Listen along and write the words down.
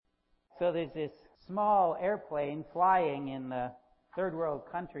So there's this small airplane flying in the third world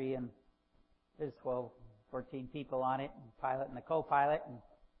country, and there's 12, 14 people on it, the pilot and the co-pilot, and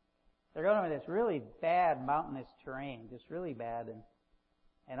they're going over this really bad mountainous terrain, just really bad,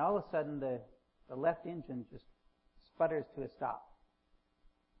 and all of a sudden the left engine just sputters to a stop.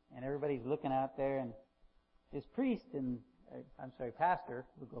 And everybody's looking out there, and this pastor,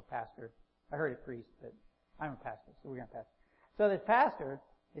 we'll go pastor. I heard it priest, but I'm a pastor, so we're going to pastor. So this pastor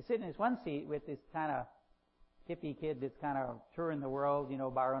is sitting in his one seat with this kind of hippie kid that's kind of touring the world,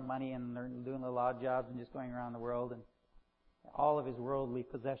 borrowing money and doing little odd jobs and just going around the world. And all of his worldly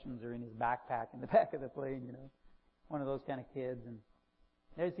possessions are in his backpack in the back of the plane, One of those kind of kids. And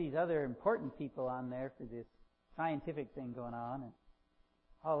there's these other important people on there for this scientific thing going on.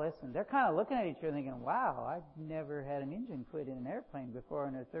 And listen, they're kind of looking at each other thinking, wow, I've never had an engine quit in an airplane before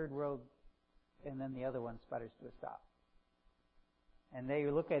in a third world. And then the other one sputters to a stop. And they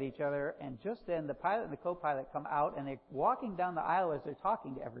look at each other, and just then the pilot and the co-pilot come out, and they're walking down the aisle as they're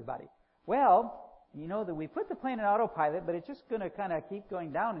talking to everybody. Well, you know that we put the plane in autopilot, but it's just going to kind of keep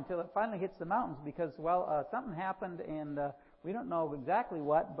going down until it finally hits the mountains because, something happened, and we don't know exactly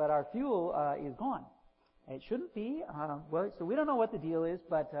what, but our fuel is gone. It shouldn't be. So we don't know what the deal is,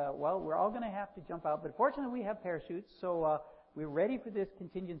 but, we're all going to have to jump out. But fortunately, we have parachutes, so we're ready for this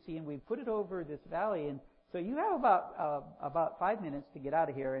contingency, and we've put it over this valley, and so you have about 5 minutes to get out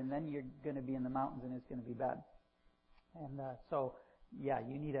of here, and then you're going to be in the mountains, and it's going to be bad. And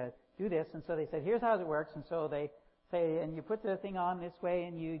you need to do this. And so they said, here's how it works. And so they say, and you put the thing on this way,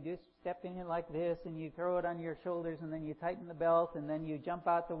 and you just step in it like this, and you throw it on your shoulders, and then you tighten the belt, and then you jump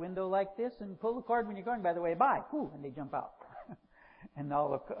out the window like this, and pull the cord when you're going. By the way, bye. Whew, and they jump out. And all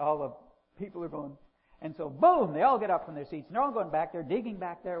the people are going. And so, boom, they all get up from their seats, and they're all going back. They're digging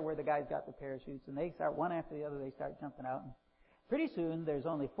back there where the guys got the parachutes, and they start, one after the other, they start jumping out. And pretty soon, there's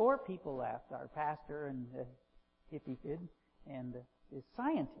only 4 people left, our pastor and the hippie kid and this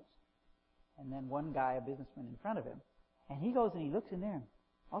scientist. And then one guy, a businessman in front of him. And he goes and he looks in there, and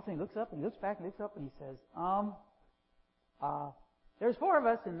all of a sudden he looks up, and he looks back, and looks up, and he says, there's 4 of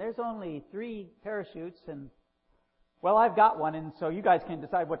us, and there's only 3 parachutes, and well, I've got one, and so you guys can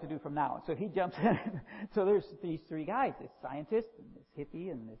decide what to do from now. And so he jumps in. So there's these 3 guys, this scientist, and this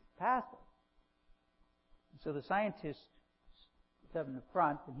hippie, and this pastor. And so the scientist is up in the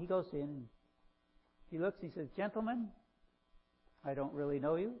front, and he goes in, and he looks, and he says, gentlemen, I don't really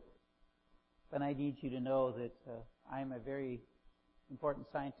know you, but I need you to know that I'm a very important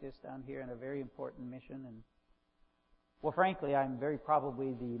scientist down here in a very important mission. And, well, frankly, I'm very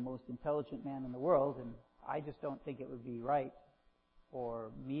probably the most intelligent man in the world, and I just don't think it would be right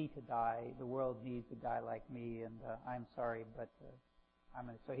for me to die. The world needs a guy like me, and I'm sorry, but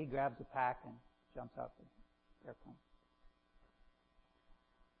So he grabs a pack and jumps out the airplane.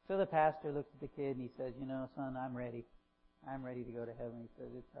 So the pastor looks at the kid and he says, son, I'm ready. I'm ready to go to heaven. He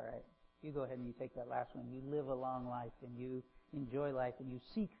says, it's all right. You go ahead and you take that last one. You live a long life, and you enjoy life, and you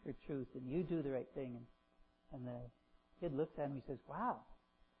seek for truth, and you do the right thing. And the kid looks at him and he says, wow.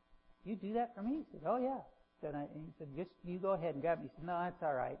 You do that for me? He said, oh, yeah. He said, just you go ahead and grab me. He said, no, that's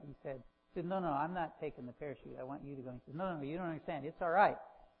all right. He said, no, I'm not taking the parachute. I want you to go. He said, no, you don't understand. It's all right.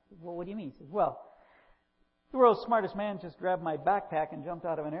 He said, well, what do you mean? He said, well, the world's smartest man just grabbed my backpack and jumped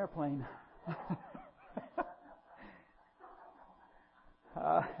out of an airplane.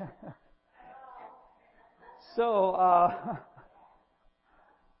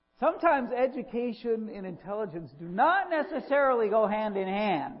 Sometimes education and intelligence do not necessarily go hand in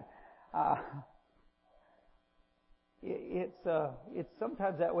hand. It's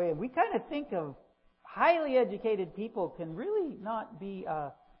sometimes that way. And we kind of think of highly educated people can really not be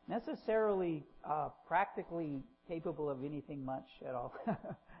necessarily practically capable of anything much at all.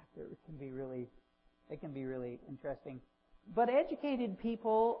 They can be really interesting. But educated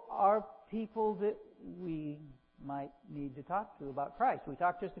people are people that we might need to talk to about Christ. We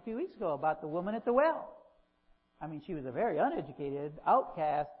talked just a few weeks ago about the woman at the well. I mean, she was a very uneducated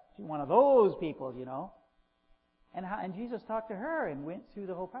outcast. She's one of those people, And Jesus talked to her and went through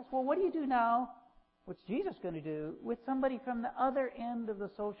the whole process. Well, what do you do now? What's Jesus going to do with somebody from the other end of the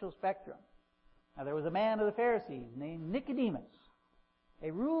social spectrum? Now, there was a man of the Pharisees named Nicodemus,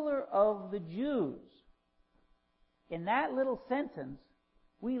 a ruler of the Jews. In that little sentence,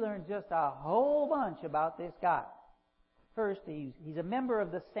 we learn just a whole bunch about this guy. First, he's a member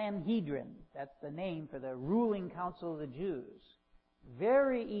of the Sanhedrin. That's the name for the ruling council of the Jews.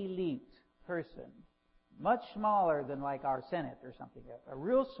 Very elite person. Much smaller than like our Senate or something. A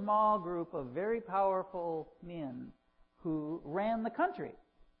real small group of very powerful men who ran the country.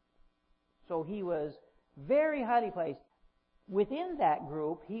 So he was very highly placed. within that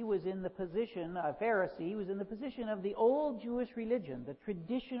group, he was in the position, a Pharisee, he was in the position of the old Jewish religion, the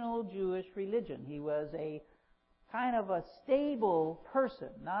traditional Jewish religion. He was a kind of a stable person,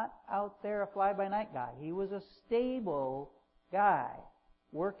 not out there a fly-by-night guy. He was a stable guy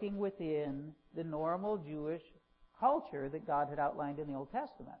working within the normal Jewish culture that God had outlined in the Old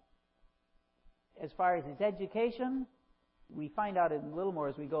Testament. As far as his education, we find out a little more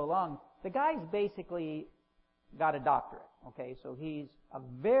as we go along. The guy's basically got a doctorate, okay? So he's a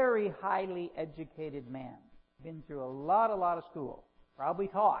very highly educated man. Been through a lot of school. Probably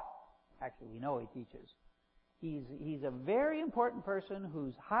taught. Actually, we know he teaches. He's a very important person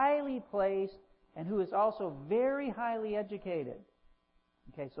who's highly placed and who is also very highly educated.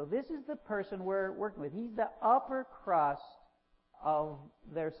 Okay, so this is the person we're working with. He's the upper crust of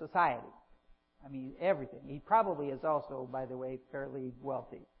their society. I mean, everything. He probably is also, by the way, fairly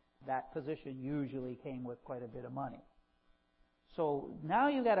wealthy. That position usually came with quite a bit of money. So now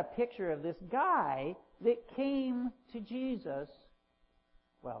you got a picture of this guy that came to Jesus.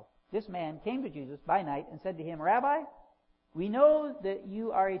 Well, this man came to Jesus by night and said to him, "Rabbi, we know that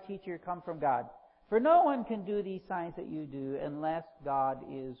you are a teacher come from God. For no one can do these signs that you do unless God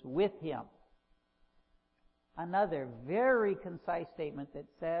is with him." Another very concise statement that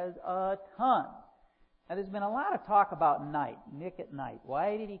says a ton. Now, there's been a lot of talk about night, Nick at night.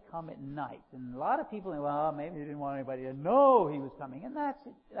 Why did he come at night? And a lot of people think, well, maybe he didn't want anybody to know he was coming. And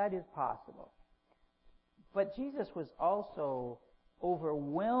that is possible. But Jesus was also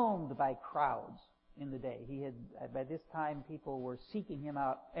overwhelmed by crowds in the day. By this time, people were seeking him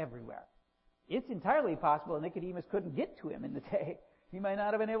out everywhere. It's entirely possible Nicodemus couldn't get to him in the day. He might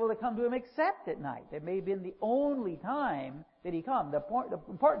not have been able to come to him except at night. It may have been the only time that he come. The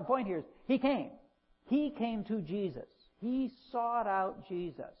important point here is he came. He came to Jesus. He sought out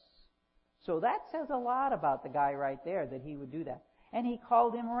Jesus. So that says a lot about the guy right there, that he would do that. And he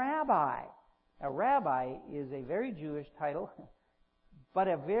called him rabbi. A rabbi is a very Jewish title, but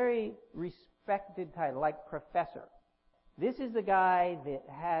a very respected title, like professor. This is the guy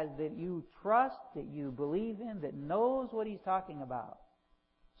that you trust, that you believe in, that knows what he's talking about.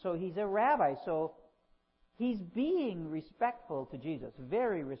 So he's a rabbi. So he's being respectful to Jesus,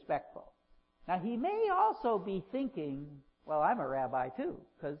 very respectful. Now he may also be thinking, well, I'm a rabbi too,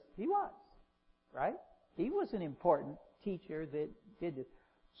 because he was, right? He was an important teacher that did this.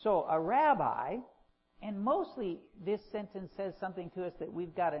 So a rabbi, and mostly this sentence says something to us that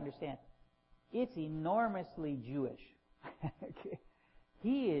we've got to understand. It's enormously Jewish. Okay.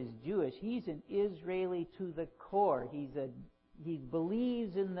 He is Jewish. He's an Israeli to the core. He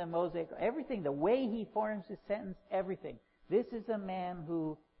believes in the Mosaic, everything, the way he forms his sentence, everything. This is a man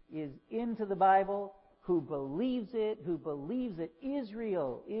who is into the Bible, who believes that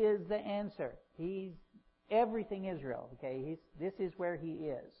Israel is the answer. He's everything Israel, okay? This is where he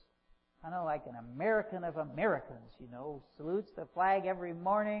is. Kind of like an American of Americans, salutes the flag every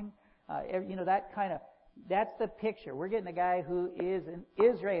morning, that's the picture. We're getting a guy who is an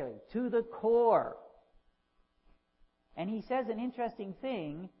Israeli to the core. And he says an interesting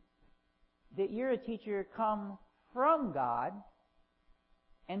thing, that you're a teacher come from God,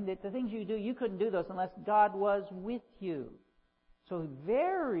 and that the things you do, you couldn't do those unless God was with you. So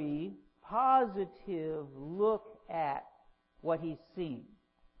very positive look at what he's seen.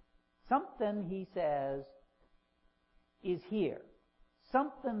 Something, he says, is here.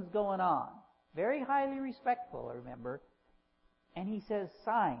 Something's going on. Very highly respectful, remember. And he says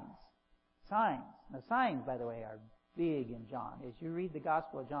signs. Signs. Now signs, by the way, are big in John. As you read the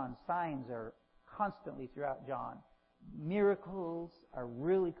Gospel of John, signs are constantly throughout John. Miracles are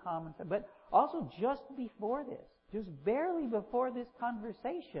really common. But also just before this, just barely before this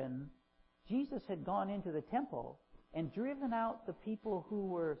conversation, Jesus had gone into the temple and driven out the people who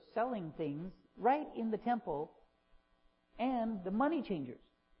were selling things right in the temple and the money changers.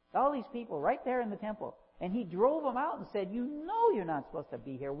 All these people right there in the temple. And he drove them out and said, you know you're not supposed to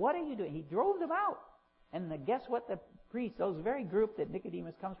be here. What are you doing? He drove them out. And guess what the priests, those very group that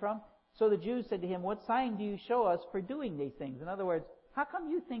Nicodemus comes from, so the Jews said to him, what sign do you show us for doing these things? In other words, how come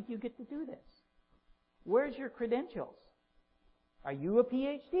you think you get to do this? Where's your credentials? Are you a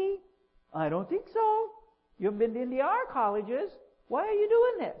PhD? I don't think so. You haven't been to any of our colleges. Why are you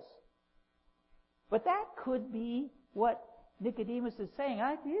doing this? But that could be what Nicodemus is saying.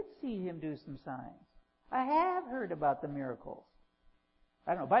 I did see him do some signs. I have heard about the miracles.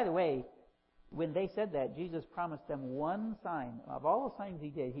 I don't know. By the way, when they said that, Jesus promised them one sign. Of all the signs he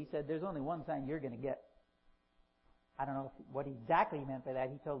did, he said, there's only one sign you're going to get. I don't know what exactly he meant by that.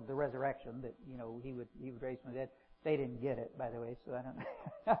 He told the resurrection that, he would raise from the dead. They didn't get it, by the way, so I don't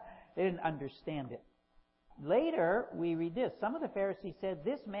know. They didn't understand it. later, we read this. Some of the Pharisees said,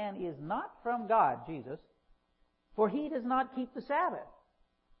 "This man is not from God," Jesus, "for he does not keep the Sabbath."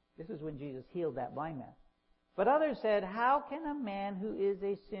 This is when Jesus healed that blind man. But others said, "How can a man who is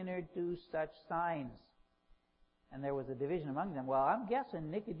a sinner do such signs?" And there was a division among them. Well, I'm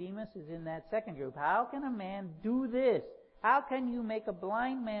guessing Nicodemus is in that second group. How can a man do this? How can you make a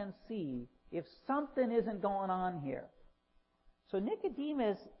blind man see if something isn't going on here? So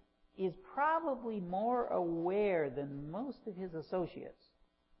Nicodemus is probably more aware than most of his associates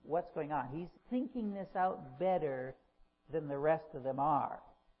what's going on. He's thinking this out better than the rest of them are.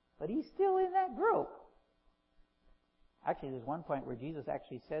 But he's still in that group. Actually, there's one point where Jesus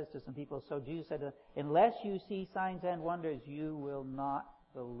actually says to some people, so Jesus said, "Unless you see signs and wonders, you will not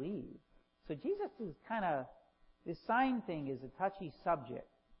believe." So Jesus is this sign thing is a touchy subject.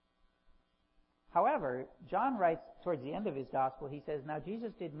 However, John writes towards the end of his gospel, he says, "Now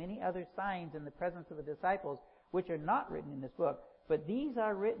Jesus did many other signs in the presence of the disciples, which are not written in this book, but these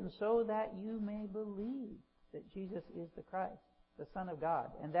are written so that you may believe that Jesus is the Christ, the Son of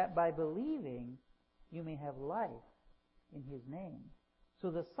God, and that by believing you may have life in His name."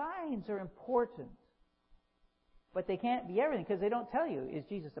 So the signs are important, but they can't be everything because they don't tell you, is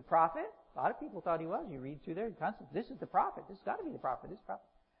Jesus a prophet? A lot of people thought He was. You read through there, this is the prophet. This has got to be the prophet. This prophet.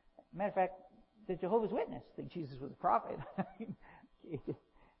 Matter of fact, the Jehovah's Witness think Jesus was a prophet.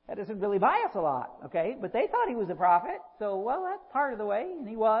 That doesn't really buy us a lot, okay? But they thought He was a prophet, so, well, that's part of the way, and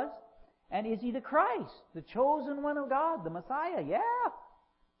He was. And is He the Christ, the chosen one of God, the Messiah?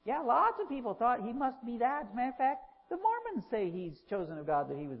 Yeah, lots of people thought He must be that. As a matter of fact, the Mormons say He's chosen of God,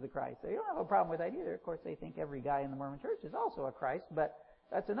 that He was the Christ. They don't have a problem with that either. Of course, they think every guy in the Mormon church is also a Christ, but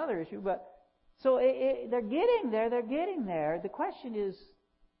that's another issue. But so they're getting there. The question is,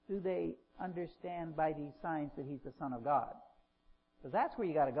 do they understand by these signs that He's the Son of God? Because that's where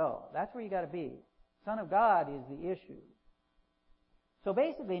you got to go. That's where you got to be. Son of God is the issue. So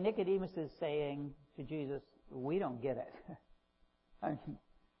basically, Nicodemus is saying to Jesus, we don't get it. I mean,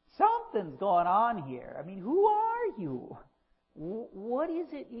 something's going on here. I mean, who are you? What is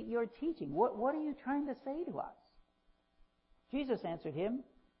it you're teaching? What are you trying to say to us? Jesus answered him,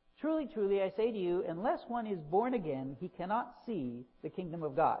 "Truly, truly, I say to you, unless one is born again, he cannot see the kingdom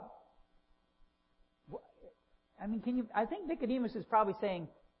of God." I mean, I think Nicodemus is probably saying,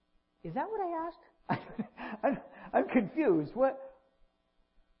 is that what I asked? I'm confused.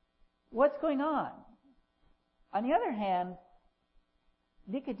 What's going on? On the other hand,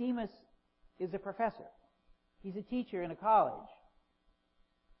 Nicodemus is a professor. He's a teacher in a college.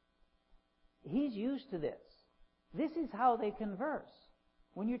 He's used to this. This is how they converse.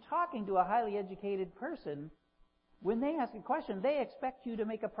 When you're talking to a highly educated person, when they ask a question, they expect you to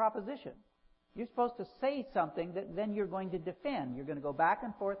make a proposition. You're supposed to say something that then you're going to defend. You're going to go back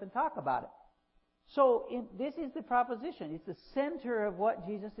and forth and talk about it. So this is the proposition. It's the center of what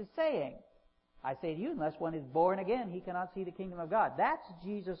Jesus is saying. I say to you, unless one is born again, he cannot see the kingdom of God. That's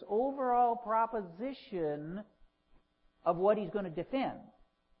Jesus' overall proposition of what He's going to defend.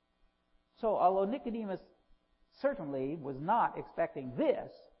 So although Nicodemus certainly was not expecting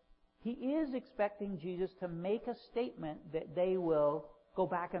this, he is expecting Jesus to make a statement that they will go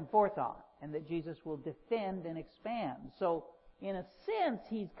back and forth on, and that Jesus will defend and expand. So in a sense,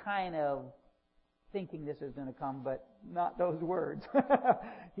 he's kind of thinking this is going to come, but not those words.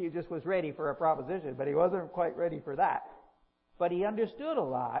 He just was ready for a proposition, but he wasn't quite ready for that. But he understood a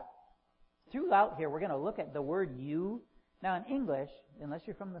lot. Throughout here, we're going to look at the word you. Now in English, unless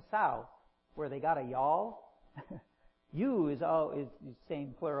you're from the South, where they got a y'all, you is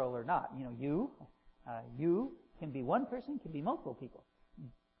saying plural or not. You can be one person, can be multiple people.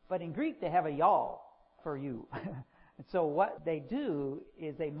 But in Greek, they have a y'all for you. So what they do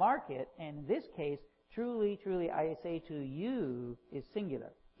is they mark it, and in this case, truly, truly, I say to you is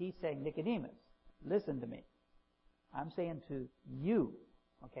singular. He's saying, Nicodemus, listen to me. I'm saying to you.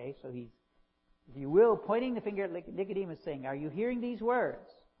 Okay, so he's, if you will, pointing the finger at Nicodemus saying, are you hearing these words?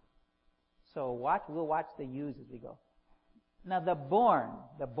 So we'll watch the yous as we go. Now the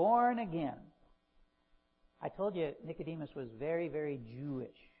born again. I told you Nicodemus was very, very Jewish.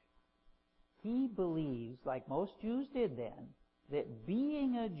 He believes, like most Jews did then, that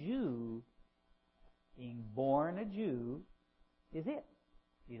being a Jew, being born a Jew, is it.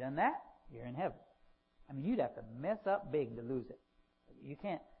 You done that, you're in heaven. I mean, you'd have to mess up big to lose it. You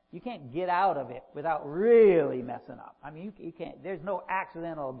can't get out of it without really messing up. I mean, you can't. There's no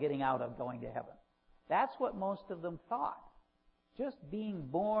accidental getting out of going to heaven. That's what most of them thought. Just being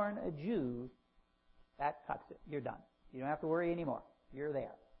born a Jew, that cuts it. You're done. You don't have to worry anymore. You're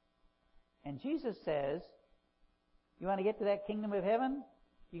there. And Jesus says, you want to get to that kingdom of heaven?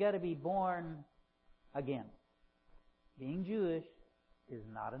 You got to be born Again, being Jewish is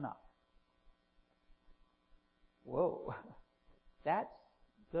not enough. Whoa. That's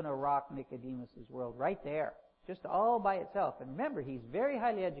going to rock Nicodemus' world right there, just all by itself. And remember, he's very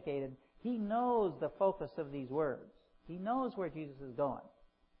highly educated. He knows the focus of these words. He knows where Jesus is going.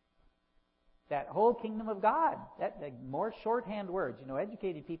 That whole kingdom of God, more shorthand words. You know,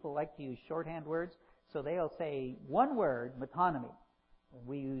 educated people like to use shorthand words, so they'll say one word, metonymy.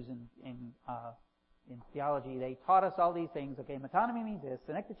 We use in theology, they taught us all these things. Okay, metonymy means this,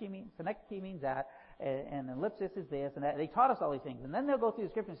 synecdoche means that, and ellipsis is this, and that. They taught us all these things, and then they'll go through the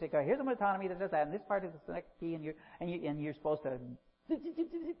scripture and say, okay, here's a metonymy that does that, and this part is a synecdoche, and you're supposed to,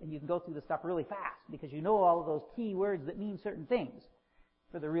 and you can go through the stuff really fast because you know all of those key words that mean certain things.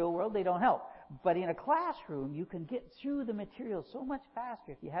 For the real world, they don't help. But in a classroom, you can get through the material so much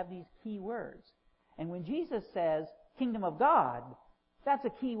faster if you have these key words. And when Jesus says kingdom of God, that's a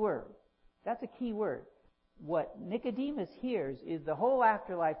key word. That's a key word. What Nicodemus hears is the whole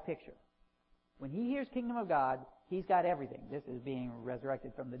afterlife picture. When he hears kingdom of God, he's got everything. This is being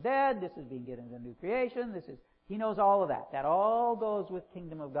resurrected from the dead. This is being given the new creation. He knows all of that. That all goes with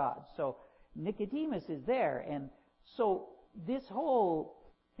kingdom of God. So Nicodemus is there. And so this whole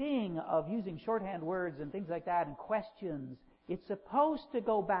thing of using shorthand words and things like that and questions, it's supposed to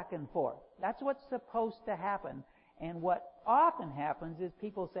go back and forth. That's what's supposed to happen. And what often happens is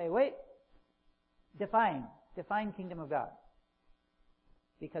people say, wait, define kingdom of God.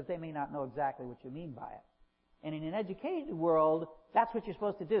 Because they may not know exactly what you mean by it. And in an educated world, that's what you're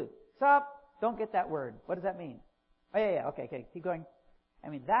supposed to do. Stop, don't get that word. What does that mean? Oh, yeah, okay, keep going. I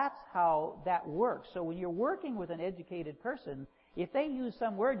mean, that's how that works. So when you're working with an educated person, if they use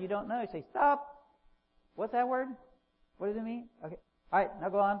some word you don't know, you say, stop. What's that word? What does it mean? Okay. All right, now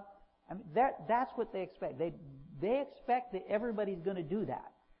go on. I mean, that's what they expect. They expect that everybody's going to do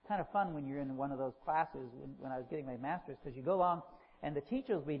that. Kind of fun when you're in one of those classes when I was getting my master's, because you go along and the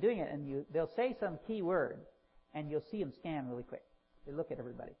teacher will be doing it and they'll say some key word and you'll see them scan really quick. They look at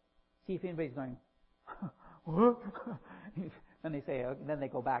everybody. See if anybody's going, what? Then they say, then they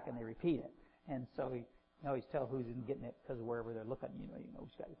go back and they repeat it. And so you always tell who's getting it because of wherever they're looking. You know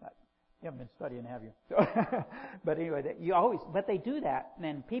which guy's not. You haven't been studying, have you? But anyway, but they do that, and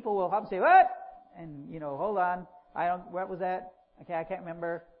then people will up and say, what? And, hold on, what was that? Okay, I can't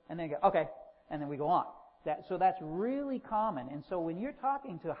remember. And then go, okay. And then we go on. So that's really common. And so when you're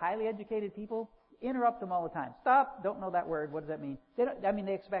talking to highly educated people, interrupt them all the time. Stop, don't know that word, what does that mean?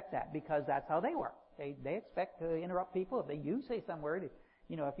 They expect that because that's how they work. They expect to interrupt people. If you say some word,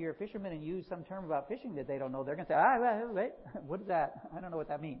 if you're a fisherman and use some term about fishing that they don't know, they're going to say, wait, what is that? I don't know what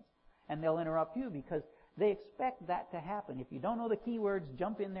that means. And they'll interrupt you because they expect that to happen. If you don't know the key words,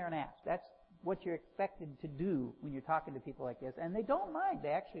 jump in there and ask. That's what you're expected to do when you're talking to people like this. And they don't mind.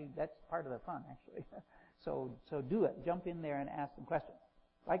 That's part of the fun, actually. So do it. Jump in there and ask them questions.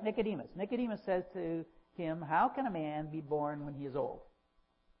 Like Nicodemus. Nicodemus says to him, how can a man be born when he is old?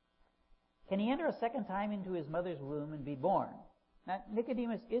 Can he enter a second time into his mother's womb and be born? Now,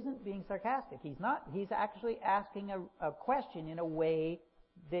 Nicodemus isn't being sarcastic. He's actually asking a question in a way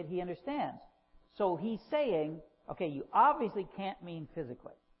that he understands. So he's saying, okay, you obviously can't mean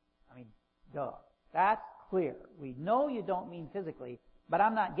physically. I mean, duh. That's clear. We know you don't mean physically, but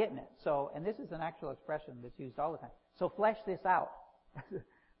I'm not getting it. So, and this is an actual expression that's used all the time. So flesh this out.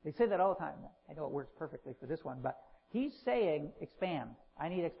 They say that all the time. I know it works perfectly for this one, but he's saying expand. I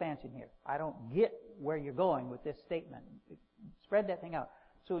need expansion here. I don't get where you're going with this statement. Spread that thing out.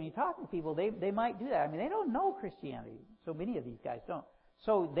 So when you talk to people, they might do that. I mean, they don't know Christianity. So many of these guys don't.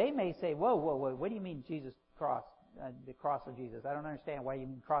 So they may say, whoa, what do you mean Jesus cross, the cross of Jesus? I don't understand why you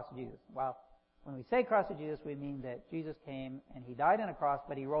mean cross of Jesus. Well, when we say cross of Jesus, we mean that Jesus came and He died on a cross,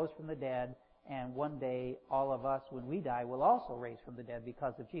 but He rose from the dead, and one day all of us, when we die, will also raise from the dead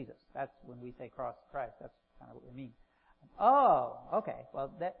because of Jesus. That's when we say cross of Christ. That's kind of what we mean. Oh, okay.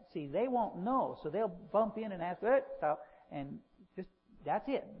 Well, they won't know, so they'll bump in and ask, stop, and just, that's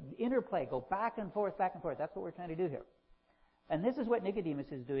it. Interplay, go back and forth, back and forth. That's what we're trying to do here. And this is what Nicodemus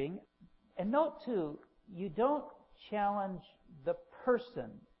is doing. And note, too, you don't challenge the person.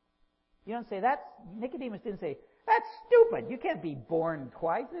 You don't say, Nicodemus didn't say, that's stupid. You can't be born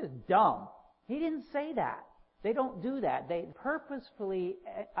twice. This is dumb. He didn't say that. They don't do that. They purposefully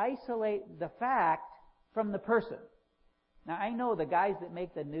isolate the fact from the person. Now, I know the guys that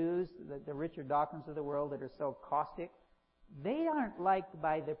make the news, the Richard Dawkins of the world that are so caustic, they aren't liked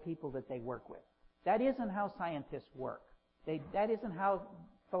by the people that they work with. That isn't how scientists work. That isn't how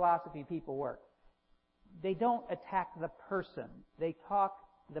philosophy people work. They don't attack the person. They talk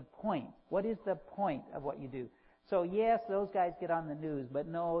the point. What is the point of what you do? So yes, those guys get on the news, but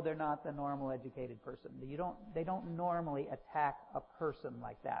no, they're not the normal educated person. They don't normally attack a person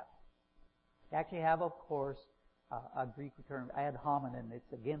like that. They actually have, of course, a Greek term, ad hominem.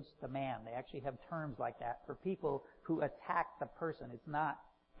 It's against the man. They actually have terms like that for people who attack the person.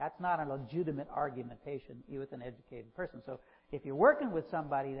 That's not a legitimate argumentation with an educated person. So if you're working with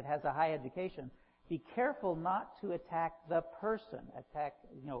somebody that has a high education, be careful not to attack the person.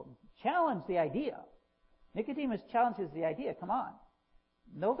 Challenge the idea. Nicodemus challenges the idea. Come on.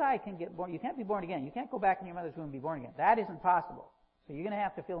 No guy can get born. You can't be born again. You can't go back in your mother's womb and be born again. That isn't possible. So you're going to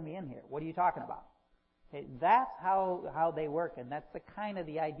have to fill me in here. What are you talking about? Okay, that's how they work, and that's the kind of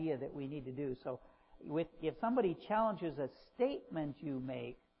the idea that we need to do. So if somebody challenges a statement you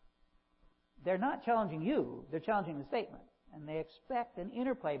make, they're not challenging you. They're challenging the statement. And they expect an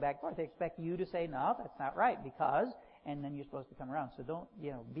interplay back and forth. They expect you to say, no, that's not right, because, and then you're supposed to come around. So don't,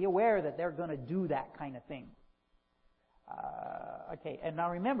 be aware that they're going to do that kind of thing. Okay, and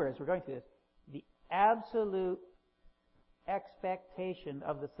now remember, as we're going through this, the absolute expectation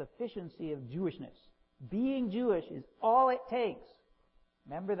of the sufficiency of Jewishness. Being Jewish is all it takes.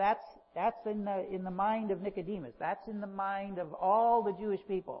 Remember, that's in the mind of Nicodemus. That's in the mind of all the Jewish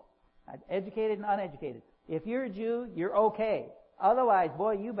people, educated and uneducated. If you're a Jew, you're okay. Otherwise,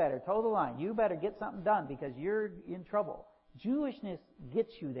 boy, you better toe the line. You better get something done because you're in trouble. Jewishness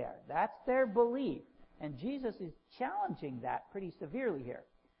gets you there. That's their belief. And Jesus is challenging that pretty severely here.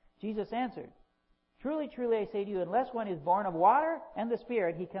 Jesus answered, "Truly, truly, I say to you, unless one is born of water and the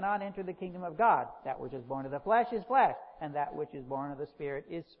Spirit, he cannot enter the kingdom of God. That which is born of the flesh is flesh, and that which is born of the Spirit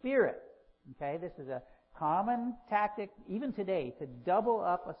is spirit." Okay, this is a common tactic, even today, to double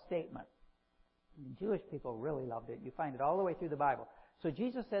up a statement. And the Jewish people really loved it. You find it all the way through the Bible. So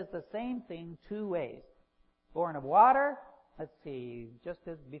Jesus says the same thing two ways. Born of water, let's see, just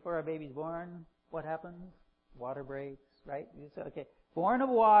as before a baby's born, what happens? Water breaks, right? Okay, born of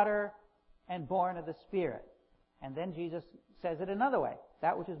water and born of the Spirit. And then Jesus says it another way.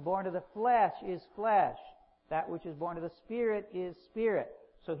 That which is born of the flesh is flesh. That which is born of the Spirit is spirit.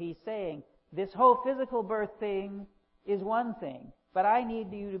 So he's saying, this whole physical birth thing is one thing, but I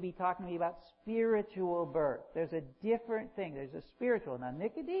need you to be talking to me about spiritual birth. There's a different thing. There's a spiritual. Now,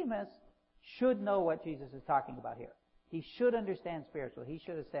 Nicodemus should know what Jesus is talking about here. He should understand spiritual. He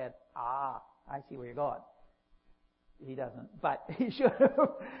should have said, I see where you're going. He doesn't, but he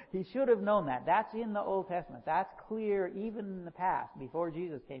should have known that. That's in the Old Testament. That's clear even in the past. Before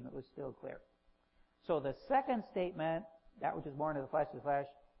Jesus came, it was still clear. So the second statement, that which is born of the flesh is flesh,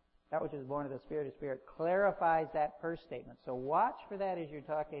 that which is born of the Spirit is spirit, clarifies that first statement. So watch for that as you're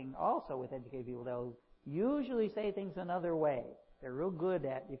talking also with educated people. They'll usually say things another way. They're real good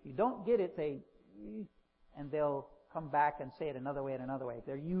at, if you don't get it, say, and they'll come back and say it another way and another way.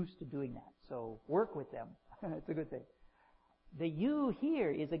 They're used to doing that. So work with them. It's a good thing. The you here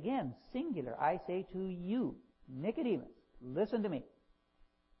is again singular. I say to you, Nicodemus, listen to me.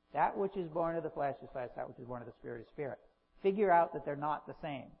 That which is born of the flesh is flesh. That which is born of the Spirit is spirit. Figure out that they're not the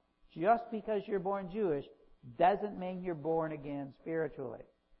same. Just because you're born Jewish doesn't mean you're born again spiritually.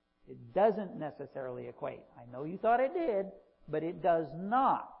 It doesn't necessarily equate. I know you thought it did, but it does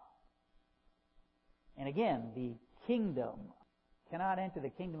not. And again, the kingdom cannot enter the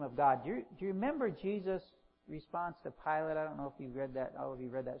kingdom of God. Do you remember Jesus' response to Pilate? I don't know if you read that. All of you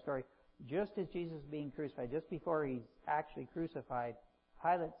read that story. Just as Jesus is being crucified, just before he's actually crucified,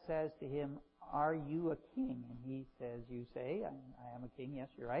 Pilate says to him, "Are you a king?" And he says, "You say, I am a king." Yes,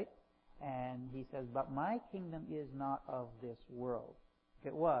 you're right. And he says, "But my kingdom is not of this world. If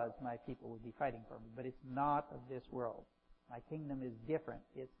it was, my people would be fighting for me. But it's not of this world. My kingdom is different.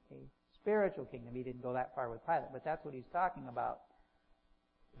 It's a spiritual kingdom." He didn't go that far with Pilate, but that's what he's talking about.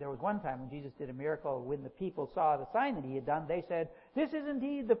 There was one time when Jesus did a miracle, when the people saw the sign that he had done, they said, "This is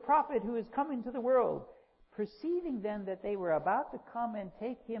indeed the prophet who is come into the world." Perceiving then that they were about to come and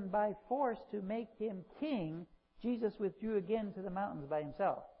take him by force to make him king, Jesus withdrew again to the mountains by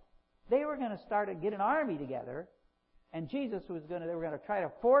himself. They were going to get an army together, and they were going to try to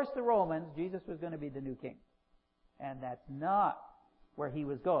force the Romans. Jesus was going to be the new king. And that's not where he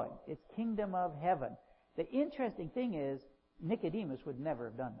was going. It's kingdom of heaven. The interesting thing is, Nicodemus would never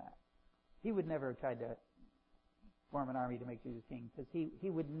have done that. He would never have tried to form an army to make Jesus king, because he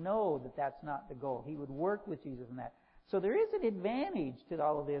would know that that's not the goal. He would work with Jesus in that. So there is an advantage to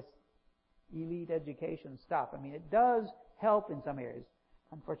all of this elite education stuff. I mean, it does help in some areas.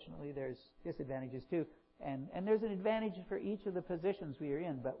 Unfortunately, there's disadvantages too. And there's an advantage for each of the positions we are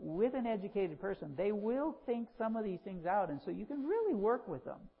in. But with an educated person, they will think some of these things out, and so you can really work with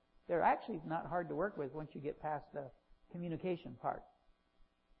them. They're actually not hard to work with once you get past the communication part.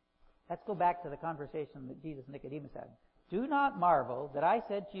 Let's go back to the conversation that Jesus and Nicodemus had. Do not marvel that I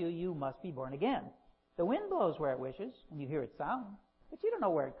said to you, you must be born again. The wind blows where it wishes, and you hear its sound, but you don't know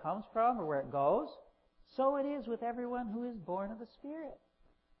where it comes from or where it goes. So it is with everyone who is born of the Spirit.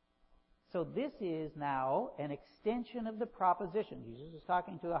 So this is now an extension of the proposition. Jesus is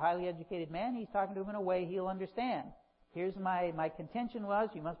talking to a highly educated man. He's talking to him in a way he'll understand. Here's my contention was,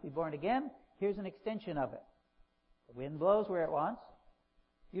 you must be born again. Here's an extension of it. The wind blows where it wants.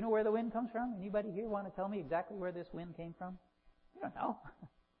 You know where the wind comes from? Anybody here want to tell me exactly where this wind came from? You don't know.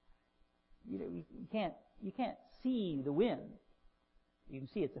 You can't see the wind. You can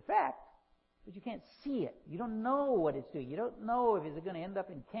see its effect, but you can't see it. You don't know what it's doing. You don't know if it's going to end up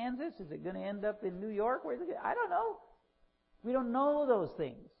in Kansas, is it going to end up in New York, where is it? I don't know. We don't know those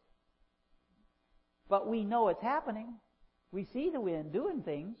things. But we know it's happening. We see the wind doing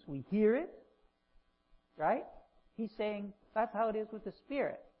things. We hear it. Right? He's saying that's how it is with the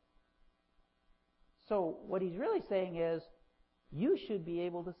Spirit. So what he's really saying is, you should be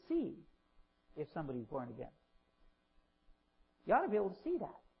able to see if somebody's born again. You ought to be able to see that.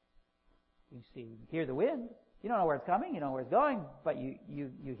 You hear the wind. You don't know where it's coming, you know where it's going, but you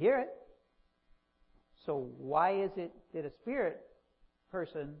hear it. So why is it that a spirit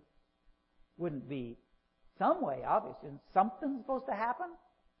person wouldn't be some way obvious? And something's supposed to happen?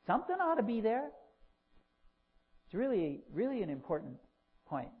 Something ought to be there. It's really, really an important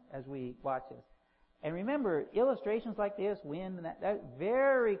point as we watch this. And remember, illustrations like this, wind, and that's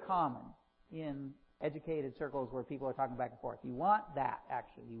very common in educated circles where people are talking back and forth. You want that,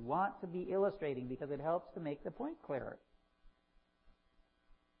 actually. You want to be illustrating because it helps to make the point clearer.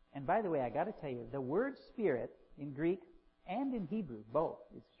 And by the way, I got to tell you, the word spirit in Greek and in Hebrew, both,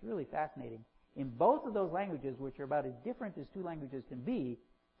 it's really fascinating. In both of those languages, which are about as different as two languages can be,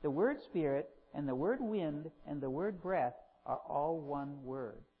 the word spirit and the word wind and the word breath are all one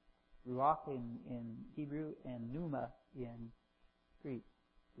word. Ruach in Hebrew and pneuma in Greek.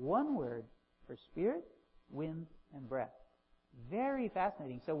 One word for spirit, wind, and breath. Very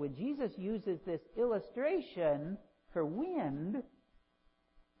fascinating. So when Jesus uses this illustration for wind,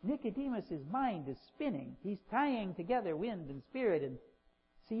 Nicodemus' mind is spinning. He's tying together wind and spirit, and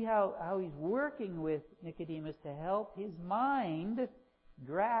see how he's working with Nicodemus to help his mind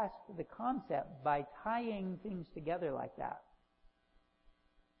grasp the concept by tying things together like that.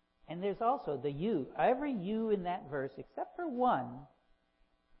 And there's also the you. Every you in that verse, except for one,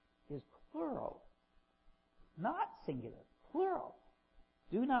 is plural. Not singular. Plural.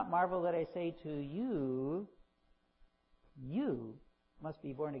 Do not marvel that I say to you, you must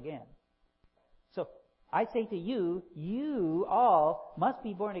be born again. So, I say to you, you all must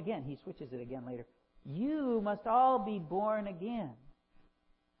be born again. He switches it again later. You must all be born again.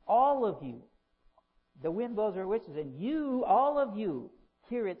 All of you. The wind blows where it wishes, and you, all of you,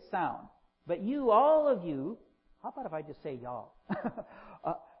 hear its sound. But you, all of you, how about if I just say y'all?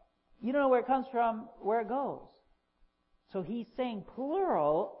 You don't know where it comes from, where it goes. So he's saying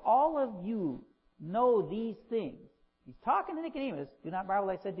plural, all of you know these things. He's talking to Nicodemus. Do not marvel,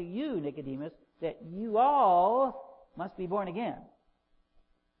 I said to you, Nicodemus, that you all must be born again.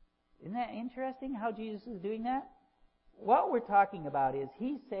 Isn't that interesting how Jesus is doing that? What we're talking about is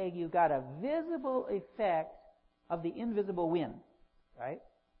he's saying you've got a visible effect of the invisible wind. Right?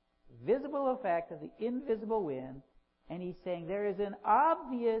 Visible effect of the invisible wind. And he's saying there is an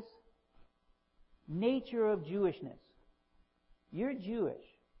obvious nature of Jewishness. You're Jewish.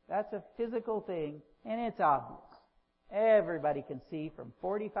 That's a physical thing, and it's obvious. Everybody can see from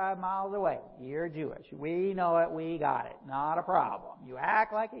 45 miles away. You're Jewish. We know it. We got it. Not a problem. You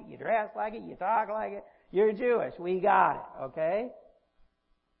act like it. You dress like it. You talk like it. You're Jewish. We got it. Okay?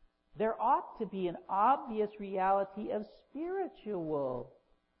 There ought to be an obvious reality of spiritual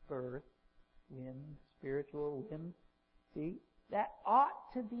birth, wind, spiritual wind. See? That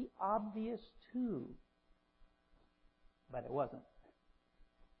ought to be obvious too. But it wasn't.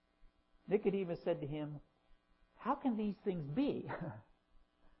 Nicodemus said to him, how can these things be?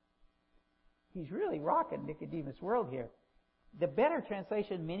 He's really rocking Nicodemus' world here. The better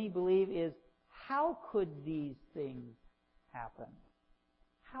translation, many believe, is how could these things happen?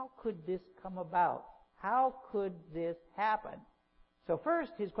 How could this come about? How could this happen? So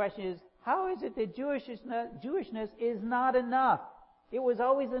first, his question is, how is it that Jewishness is not enough? It was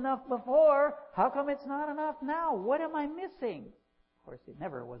always enough before. How come it's not enough now? What am I missing? Of course, it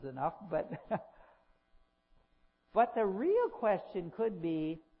never was enough, but but the real question could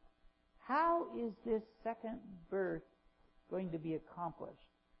be, how is this second birth going to be accomplished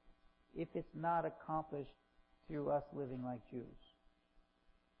if it's not accomplished through us living like Jews?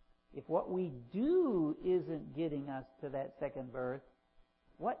 If what we do isn't getting us to that second birth,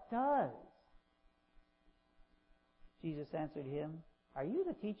 What does? Jesus answered him, are you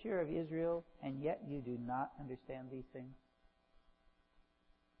the teacher of Israel, and yet you do not understand these things?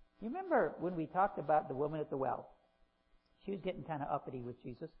 You remember when we talked about the woman at the well? She was getting kind of uppity with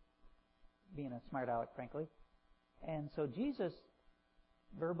Jesus, being a smart aleck, frankly. And so Jesus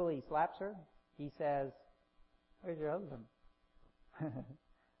verbally slaps her. He says, where's your husband?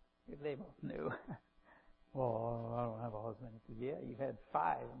 If they both knew. Well, I don't have a husband. He said, yeah, you've had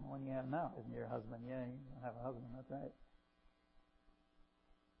 5, and the one you have now isn't your husband. Yeah, you don't have a husband, that's right.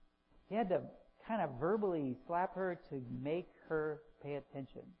 He had to kind of verbally slap her to make her pay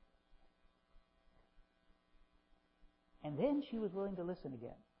attention. And then she was willing to listen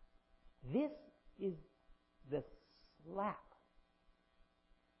again. This is the slap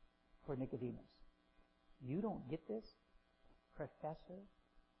for Nicodemus. You don't get this? Professor,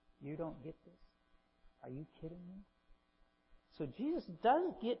 you don't get this? Are you kidding me? So Jesus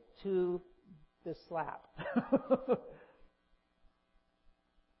does get to the slap.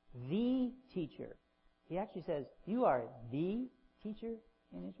 The teacher. He actually says, you are the teacher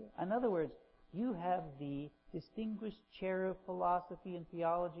in Israel. In other words, you have the distinguished chair of philosophy and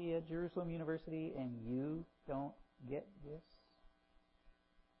theology at Jerusalem University, and you don't get this?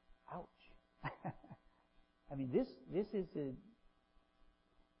 Ouch. I mean, this is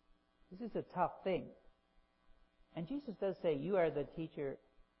a tough thing. And Jesus does say, you are the teacher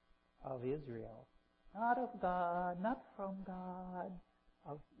of Israel. Not of God, not from God,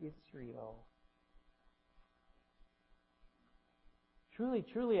 of Israel. Truly,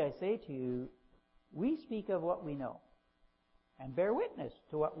 truly, I say to you, we speak of what we know, and bear witness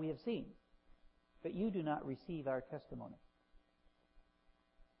to what we have seen, but you do not receive our testimony.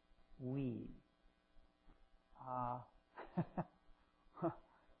 We.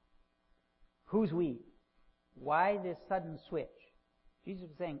 Who's we? Why this sudden switch? Jesus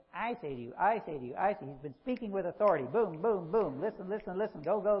was saying, I say to you, I say to you, I say. He's been speaking with authority. Boom, boom, boom. Listen, listen, listen.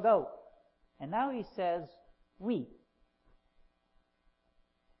 Go, go, go. And now he says, we.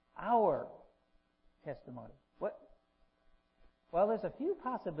 Our testimony. What? Well, there's a few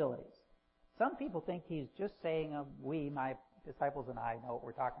possibilities. Some people think he's just saying, we, my disciples and I, know what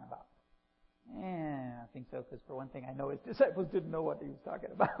we're talking about. I think so, because for one thing, I know his disciples didn't know what he was talking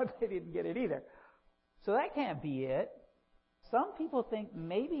about. They didn't get it either. So that can't be it. Some people think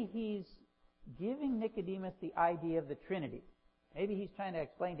maybe he's giving Nicodemus the idea of the Trinity. Maybe he's trying to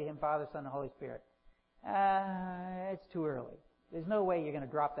explain to him Father, Son, and Holy Spirit. It's too early. There's no way you're going to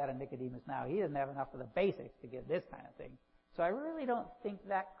drop that on Nicodemus now. He doesn't have enough of the basics to get this kind of thing. So I really don't think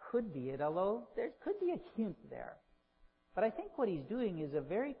that could be it, although there could be a hint there. But I think what he's doing is a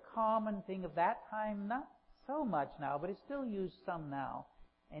very common thing of that time, not so much now, but it's still used some now.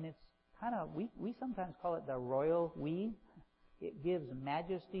 And it's kind of, we sometimes call it the royal we. It gives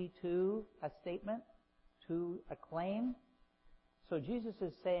majesty to a statement, to a claim. So Jesus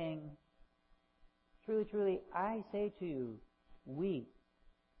is saying, truly, truly, I say to you, we.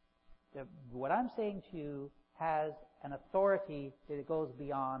 What I'm saying to you has an authority that goes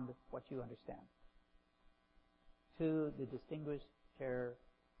beyond what you understand. To the distinguished chair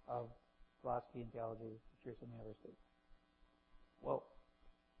of philosophy and theology at Jerusalem University. Well,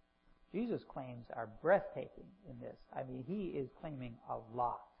 Jesus' claims are breathtaking in this. I mean, he is claiming a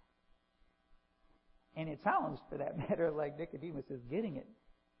lot. And it sounds, for that matter, like Nicodemus is getting it.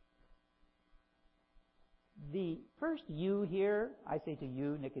 The first you here, I say to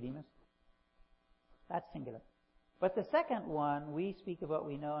you, Nicodemus, that's singular. But the second one, we speak of what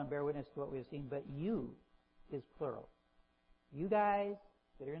we know and bear witness to what we have seen, but you is plural. You guys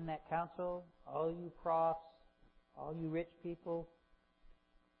that are in that council, all you profs, all you rich people,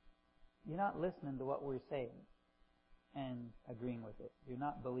 you're not listening to what we're saying and agreeing with it. You're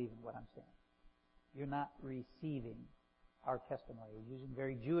not believing what I'm saying. You're not receiving our testimony. We're using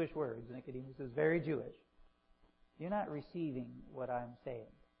very Jewish words. Nicodemus is very Jewish. You're not receiving what I'm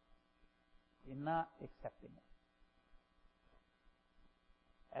saying. You're not accepting it.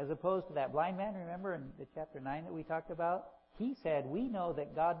 As opposed to that blind man, remember in the chapter 9 that we talked about? He said, we know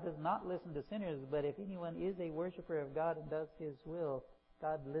that God does not listen to sinners, but if anyone is a worshiper of God and does His will,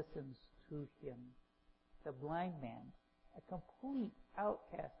 God listens to him. The blind man, a complete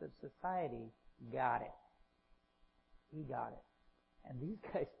outcast of society, got it. He got it. And these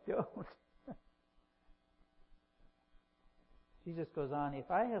guys don't. Jesus goes on,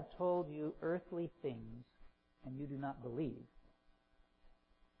 if I have told you earthly things and you do not believe,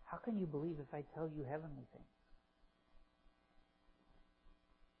 how can you believe if I tell you heavenly things?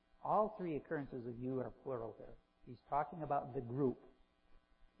 All three occurrences of you are plural there. He's talking about the group.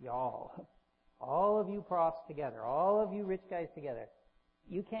 Y'all. All of you profs together. All of you rich guys together.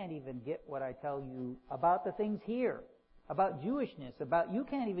 You can't even get what I tell you about the things here, about Jewishness, you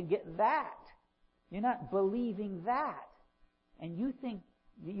can't even get that. You're not believing that. And you think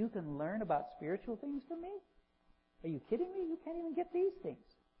you can learn about spiritual things from me? Are you kidding me? You can't even get these things.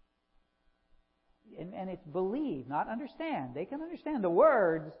 And it's believe, not understand. They can understand the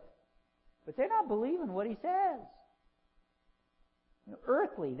words, but they're not believing what he says.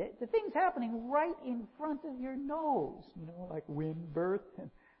 Earthly, the things happening right in front of your nose, like wind, birth, and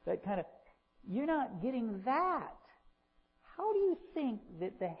that kind of, you're not getting that. How do you think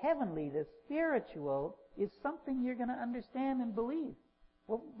that the heavenly, the spiritual, is something you're going to understand and believe?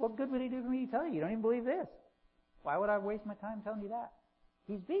 Well, what good would he do for me to tell you? You don't even believe this. Why would I waste my time telling you that?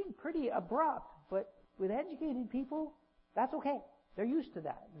 He's being pretty abrupt, but with educated people, that's okay. They're used to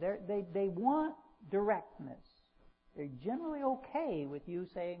that. They want directness. They're generally okay with you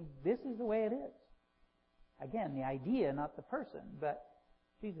saying, this is the way it is. Again, the idea, not the person, but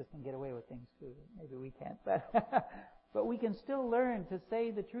Jesus can get away with things too. Maybe we can't, but we can still learn to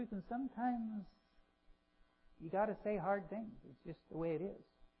say the truth, and sometimes you got to say hard things. It's just the way it is.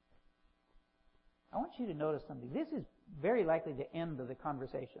 I want you to notice something. This is very likely the end of the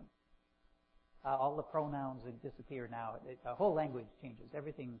conversation. All the pronouns disappear now. The whole language changes.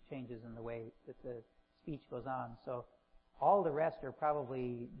 Everything changes in the way that the speech goes on. So all the rest are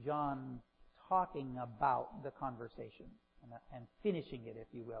probably John talking about the conversation and finishing it, if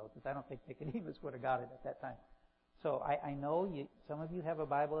you will, because I don't think Nicodemus would have got it at that time. So I know some of you have a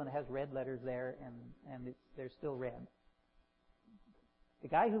Bible and it has red letters there, and they're still red. The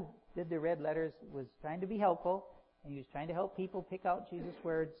guy who did the red letters was trying to be helpful, and he was trying to help people pick out Jesus'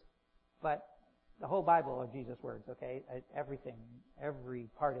 words, but the whole Bible are Jesus' words, okay? Everything, every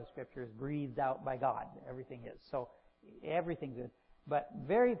part of Scripture is breathed out by God. Everything is. So everything's good. But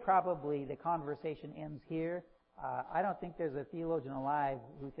very probably the conversation ends here. I don't think there's a theologian alive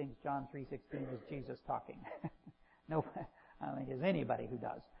who thinks John 3:16 is Jesus talking. No, I don't think there's anybody who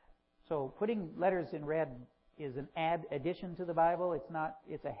does. So putting letters in red is an addition to the Bible.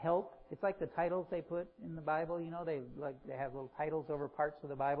 It's a help. It's like the titles they put in the Bible. They have little titles over parts of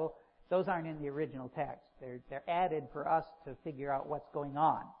the Bible. Those aren't in the original text. They're added for us to figure out what's going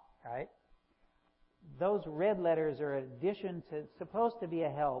on, right? Those red letters are an addition to, supposed to be a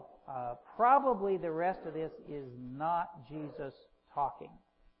help. Probably the rest of this is not Jesus talking.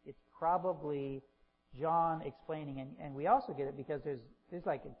 It's probably John explaining, and we also get it because there's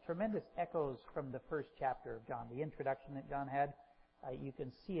like tremendous echoes from the first chapter of John, the introduction that John had. You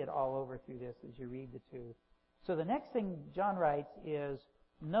can see it all over through this as you read the two. So the next thing John writes is,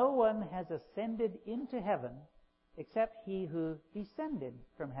 no one has ascended into heaven except he who descended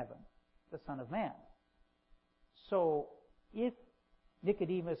from heaven, the Son of Man. So if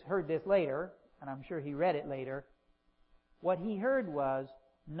Nicodemus heard this later, and I'm sure he read it later, what he heard was,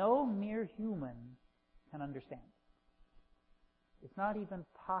 no mere human can understand. It's not even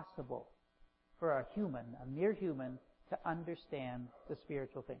possible for a mere human, to understand the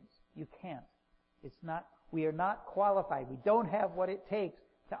spiritual things. You can't. We are not qualified. We don't have what it takes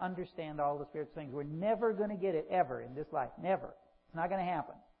to understand all the spiritual things. We're never going to get it ever in this life. Never. It's not going to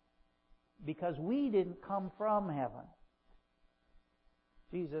happen. Because we didn't come from heaven.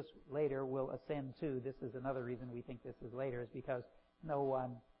 Jesus later will ascend too. This is another reason we think this is later, is because no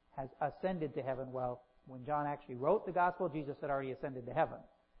one has ascended to heaven. Well, when John actually wrote the gospel, Jesus had already ascended to heaven.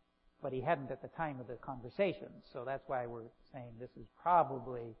 But he hadn't at the time of the conversation. So that's why we're saying this is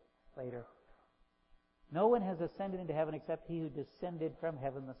probably later. No one has ascended into heaven except he who descended from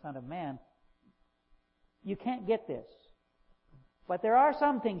heaven, the Son of Man. You can't get this. But there are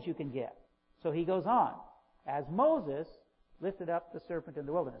some things you can get. So he goes on. As Moses lifted up the serpent in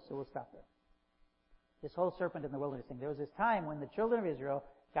the wilderness. So we'll stop there. This whole serpent in the wilderness thing. There was this time when the children of Israel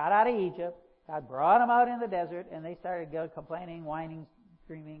got out of Egypt. God brought them out in the desert, and they started complaining, whining,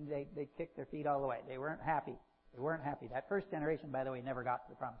 screaming. They kicked their feet all the way. They weren't happy. That first generation, by the way, never got to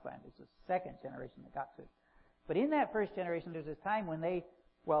the promised land. It's the second generation that got to it. But in that first generation, there's this time when they,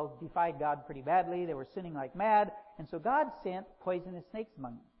 defied God pretty badly. They were sinning like mad. And so God sent poisonous snakes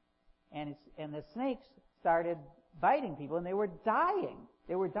among them. And the snakes started biting people, and they were dying.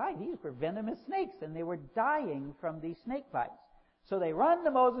 These were venomous snakes, and they were dying from these snake bites. So they run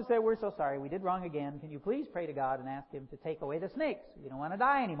to Moses and say, we're so sorry, we did wrong again. Can you please pray to God and ask him to take away the snakes? We don't want to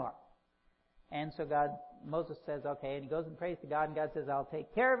die anymore. And so Moses says, okay, and he goes and prays to God, and God says, I'll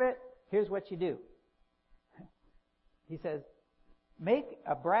take care of it. Here's what you do. He says, make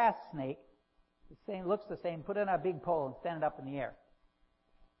a brass snake, looks the same, put it on a big pole and stand it up in the air,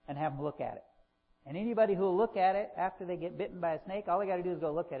 and have them look at it. And anybody who will look at it after they get bitten by a snake, all they got to do is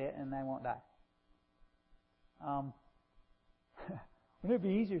go look at it, and they won't die. Wouldn't it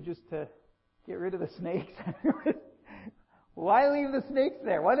be easier just to get rid of the snakes? Why leave the snakes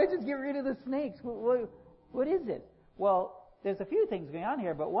there? Why not just get rid of the snakes? What is it? Well, there's a few things going on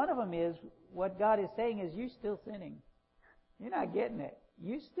here, but one of them is what God is saying is you're still sinning. You're not getting it.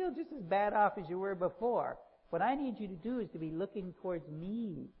 You're still just as bad off as you were before. What I need you to do is to be looking towards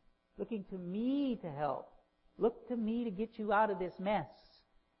me, looking to me to help. Look to me to get you out of this mess.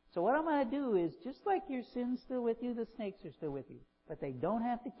 So what I'm going to do is, just like your sin's still with you, the snakes are still with you. But they don't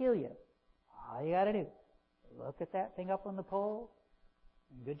have to kill you. All you got to do, look at that thing up on the pole,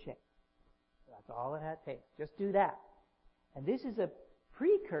 in good shape. That's all it takes. Just do that. And this is a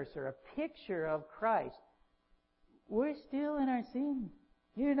precursor, a picture of Christ. We're still in our sin.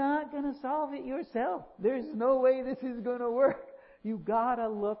 You're not going to solve it yourself. There's no way this is going to work. You've got to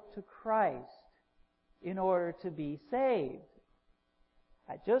look to Christ in order to be saved.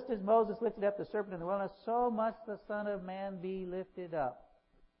 Just as Moses lifted up the serpent in the wilderness, so must the Son of Man be lifted up,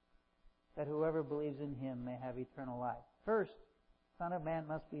 that whoever believes in Him may have eternal life. First, Son of Man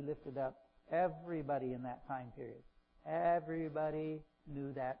must be lifted up. Everybody in that time period, everybody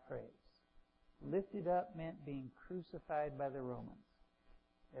knew that phrase. Lifted up meant being crucified by the Romans.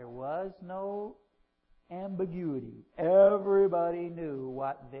 There was no ambiguity. Everybody knew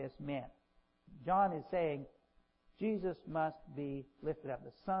what this meant. John is saying, Jesus must be lifted up.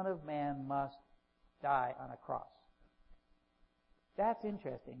 The Son of Man must die on a cross. That's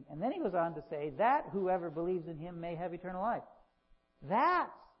interesting. And then he goes on to say that whoever believes in Him may have eternal life.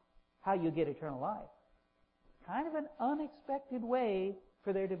 That's how you get eternal life. Kind of an unexpected way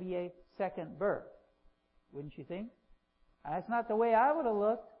for there to be a second birth. Wouldn't you think? That's not the way I would have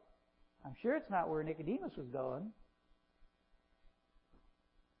looked. I'm sure it's not where Nicodemus was going.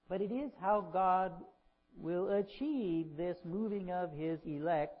 But it is how God will achieve this moving of His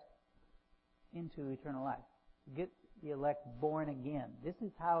elect into eternal life. Get the elect born again. This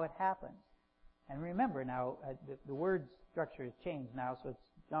is how it happens. And remember now, the word structure has changed now, so it's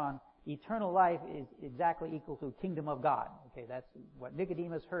John. Eternal life is exactly equal to kingdom of God. Okay, that's what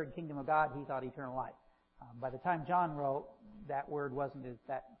Nicodemus heard, kingdom of God, he thought eternal life. By the time John wrote, that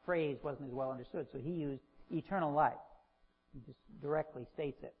phrase wasn't as well understood, so he used eternal life. He just directly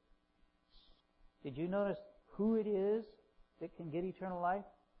states it. Did you notice who it is that can get eternal life?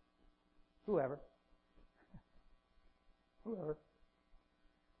 Whoever. Whoever.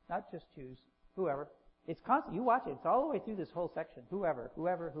 Not just Jews. Whoever. It's constant. You watch it. It's all the way through this whole section. Whoever.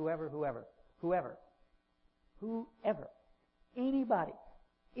 Whoever. Whoever. Whoever. Whoever. Whoever. Anybody.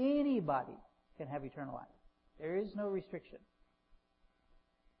 Anybody can have eternal life. There is no restriction.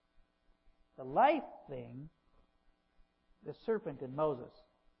 The life thing, the serpent and Moses.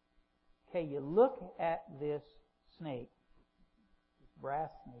 Okay, you look at this snake, this brass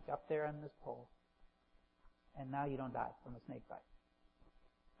snake up there on this pole, and now you don't die from a snake bite.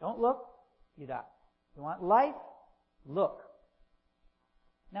 Don't look, you die. You want life? Look.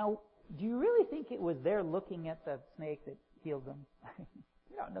 Now, do you really think it was their looking at the snake that healed them?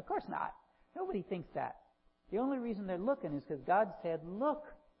 No, of course not. Nobody thinks that. The only reason they're looking is because God said, look,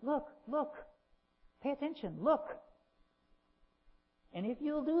 look, look. Pay attention, look. And if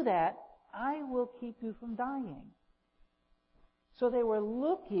you'll do that, I will keep you from dying. So they were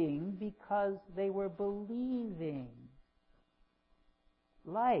looking because they were believing.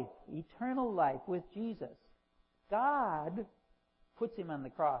 Life, eternal life with Jesus. God puts Him on the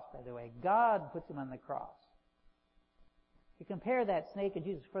cross, by the way. God puts Him on the cross. You compare that snake and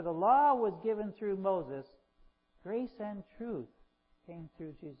Jesus. For the law was given through Moses, grace and truth came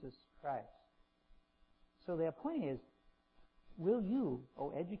through Jesus Christ. So the point is, will you,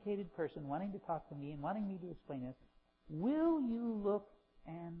 educated person wanting to talk to me and wanting me to explain this, will you look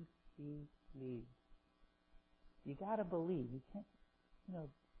and believe? You got to believe. You can't,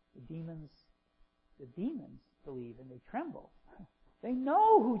 the demons believe and they tremble. They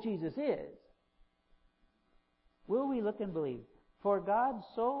know who Jesus is. Will we look and believe? For God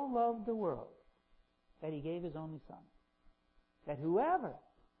so loved the world that He gave His only Son, that whoever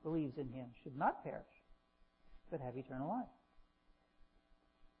believes in Him should not perish, but have eternal life.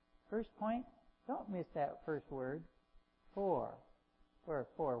 First point, don't miss that first word. For.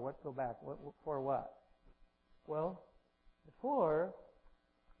 What? Go back. For what? Well, the for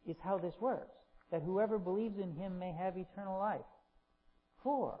is how this works. That whoever believes in Him may have eternal life.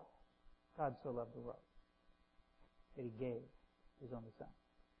 For God so loved the world that He gave His only Son.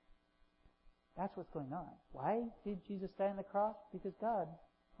 That's what's going on. Why did Jesus die on the cross? Because God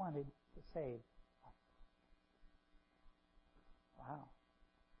wanted to save us. Wow.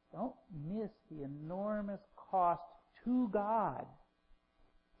 Don't miss the enormous cost to God.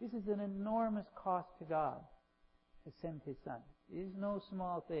 This is an enormous cost to God. to send His Son. It is no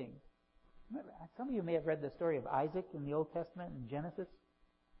small thing. Remember, some of you may have read the story of Isaac in the Old Testament in Genesis.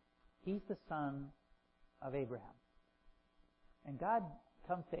 He's the son of Abraham. And God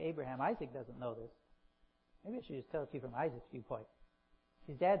comes to Abraham. Isaac doesn't know this. Maybe I should just tell it to you from Isaac's viewpoint.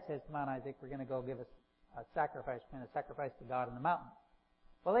 His dad says, "Come on, Isaac, we're going to go give us a sacrifice. We're going to sacrifice to God on the mountain."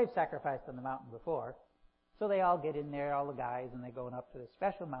 Well, they've sacrificed on the mountain before. So they all get in there, all the guys, and they're going up to this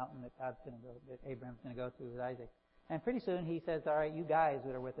special mountain that Abraham's going to go to with Isaac. And pretty soon he says, "All right, you guys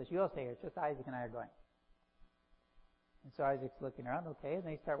that are with us, you all stay here. It's just Isaac and I are going." And so Isaac's looking around, okay, and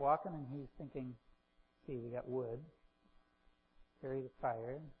they start walking, and he's thinking, see, we got wood, carry the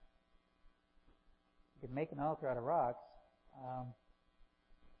fire. You could make an altar out of rocks.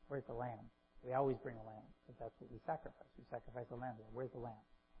 Where's the lamb? We always bring a lamb, because that's what we sacrifice. We sacrifice a lamb. Where's the lamb?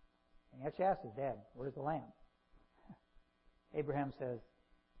 And he actually asks his dad, "Where's the lamb?" Abraham says,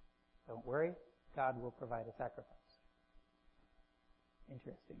 "Don't worry, God will provide a sacrifice."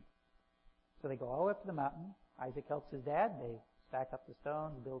 Interesting. So they go all the way up to the mountain. Isaac helps his dad. They stack up the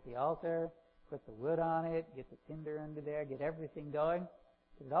stones, build the altar, put the wood on it, get the tinder under there, get everything going.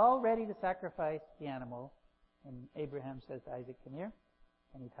 Get it all ready to sacrifice the animal. And Abraham says to Isaac, "Come here."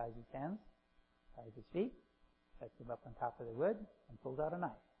 And he ties his hands, ties his feet, sets him up on top of the wood, and pulls out a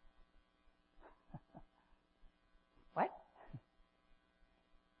knife. What?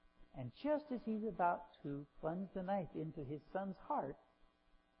 And just as he's about to plunge the knife into his son's heart,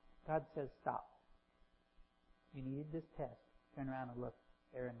 God says, "Stop. You needed this test. Turn around and look.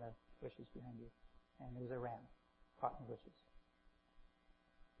 There in the bushes behind you. And there's a ram caught in the bushes."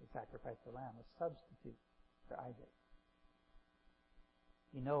 They sacrificed the lamb, a substitute for Isaac.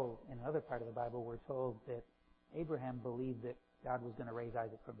 You know, in another part of the Bible, we're told that Abraham believed that God was going to raise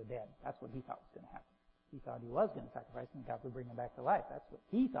Isaac from the dead. That's what he thought was going to happen. He thought he was going to sacrifice him and God would bring him back to life. That's what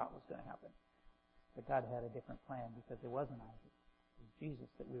he thought was going to happen. But God had a different plan because it wasn't Isaac. It was Jesus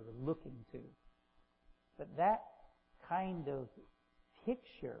that we were looking to. But that kind of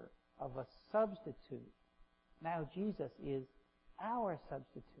picture of a substitute, now Jesus is our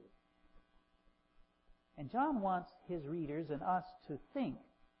substitute. And John wants his readers and us to think,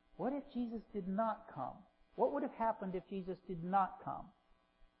 what if Jesus did not come? What would have happened if Jesus did not come?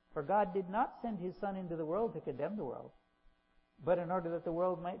 For God did not send His Son into the world to condemn the world, but in order that the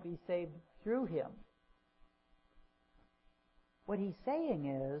world might be saved through Him. What he's saying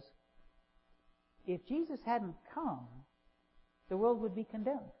is, if Jesus hadn't come, the world would be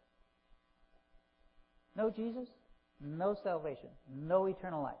condemned. No Jesus, no salvation, no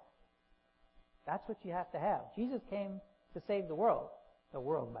eternal life. That's what you have to have. Jesus came to save the world. The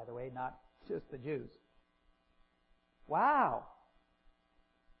world, by the way, not just the Jews. Wow.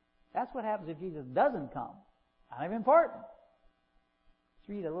 That's what happens if Jesus doesn't come. Kind of important. Let's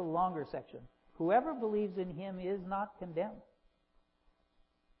read a little longer section. Whoever believes in Him is not condemned.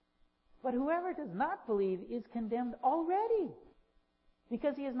 But whoever does not believe is condemned already,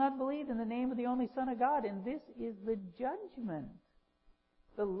 because he has not believed in the name of the only Son of God. And this is the judgment.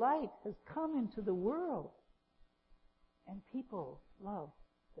 The light has come into the world, and people love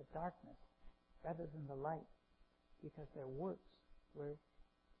the darkness rather than the light, because their works were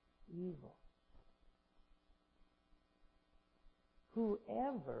evil.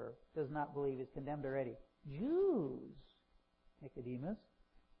 Whoever does not believe is condemned already. Jews, Nicodemus,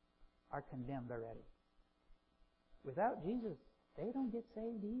 are condemned already. Without Jesus, they don't get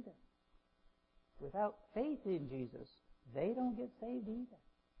saved either. Without faith in Jesus, they don't get saved either.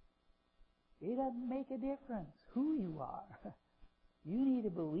 It doesn't make a difference who you are. You need to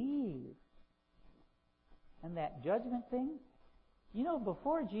believe. And that judgment thing, you know,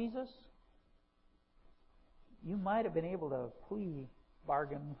 before Jesus, you might have been able to plea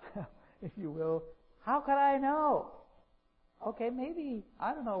bargain, if you will. How could I know? Okay, maybe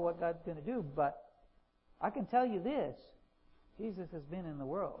I don't know what God's going to do, but I can tell you this. Jesus has been in the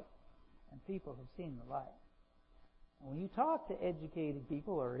world, and people have seen the light. And when you talk to educated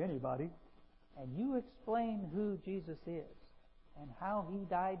people or anybody, and you explain who Jesus is and how He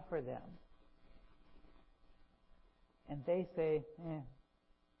died for them, and they say,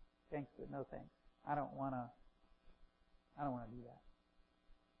 thanks, but no thanks. I don't want to do that.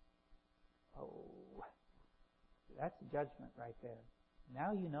 Oh, that's judgment right there.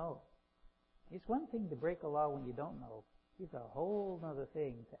 Now you know. It's one thing to break a law when you don't know. It's a whole other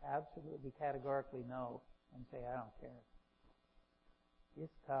thing to absolutely categorically know and say, I don't care.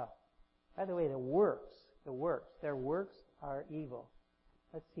 It's tough. By the way, their works are evil.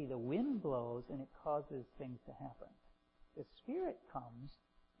 Let's see, the wind blows and it causes things to happen. The Spirit comes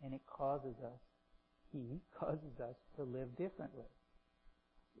and it causes us, He causes us to live differently.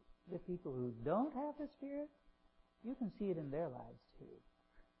 The people who don't have the Spirit, you can see it in their lives too.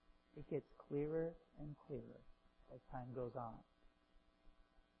 It gets clearer and clearer as time goes on.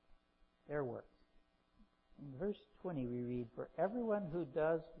 Their works. In verse 20 we read, "For everyone who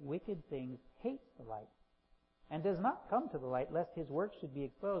does wicked things hates the light, and does not come to the light, lest his works should be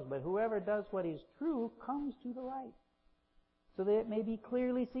exposed. But whoever does what is true comes to the light, so that it may be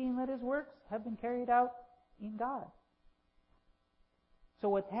clearly seen that his works have been carried out in God." So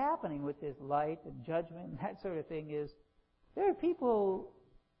what's happening with this light and judgment and that sort of thing is, there are people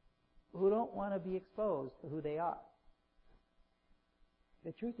who don't want to be exposed to who they are.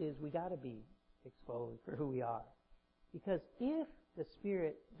 The truth is, we got to be exposed for who we are. Because if the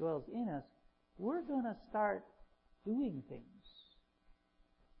Spirit dwells in us, we're going to start doing things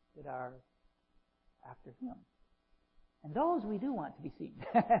that are after Him. And those we do want to be seen.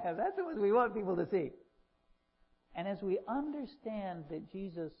 That's the ones we want people to see. And as we understand that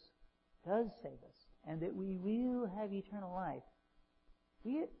Jesus does save us and that we will have eternal life,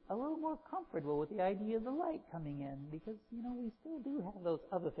 we get a little more comfortable with the idea of the light coming in, because, we still do have those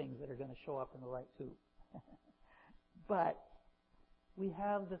other things that are going to show up in the light too. But we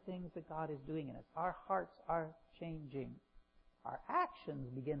have the things that God is doing in us. Our hearts are changing. Our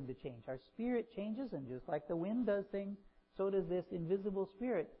actions begin to change. Our spirit changes, and just like the wind does things, so does this invisible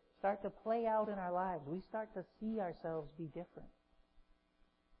Spirit start to play out in our lives. We start to see ourselves be different.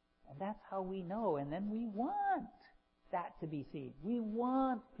 And that's how we know. And then we want that to be seen. We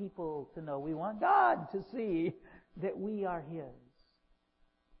want people to know. We want God to see that we are His.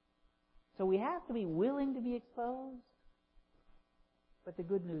 So we have to be willing to be exposed. But the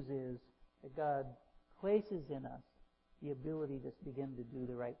good news is that God places in us the ability to begin to do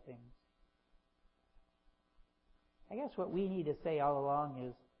the right things. I guess what we need to say all along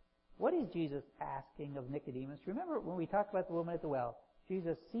is, what is Jesus asking of Nicodemus? Remember when we talked about the woman at the well,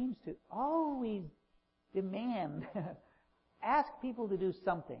 Jesus seems to always demand, ask people to do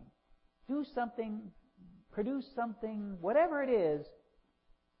something. Do something, produce something, whatever it is,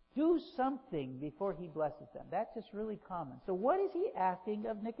 do something before He blesses them. That's just really common. So what is He asking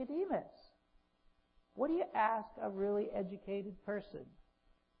of Nicodemus? What do you ask a really educated person?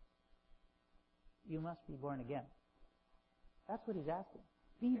 You must be born again. That's what He's asking.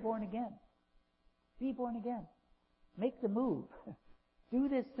 Be born again. Be born again. Make the move. Do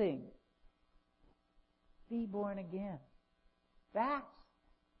this thing. Be born again. That's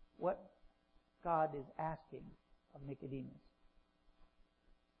what God is asking of Nicodemus.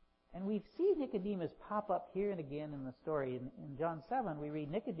 And we see Nicodemus pop up here and again in the story. In John 7, we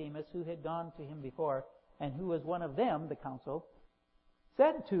read Nicodemus, who had gone to Him before, and who was one of them, the council,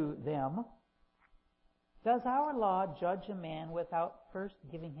 said to them, "Does our law judge a man without first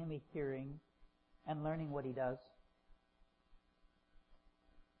giving him a hearing and learning what he does?"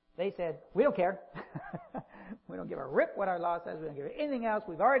 They said, "We don't care. We don't give a rip what our law says. We don't give anything else.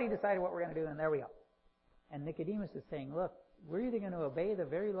 We've already decided what we're going to do, and there we go." And Nicodemus is saying, look, we're either going to obey the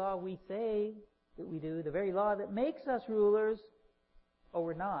very law we say that we do, the very law that makes us rulers, or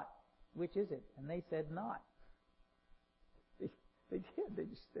we're not. Which is it? And they said not. They did. They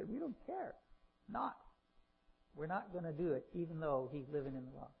just said, we don't care. Not. We're not going to do it, even though he's living in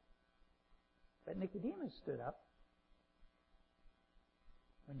the law. But Nicodemus stood up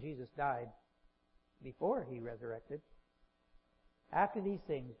when Jesus died, before He resurrected. After these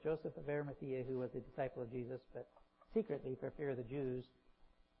things, Joseph of Arimathea, who was a disciple of Jesus, but secretly for fear of the Jews,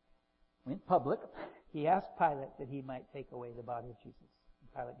 went public. He asked Pilate that he might take away the body of Jesus.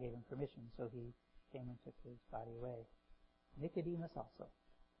 And Pilate gave him permission, so he came and took His body away. Nicodemus also,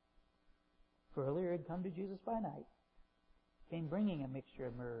 who earlier had come to Jesus by night, came bringing a mixture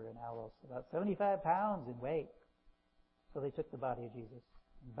of myrrh and aloes, about 75 pounds in weight. So they took the body of Jesus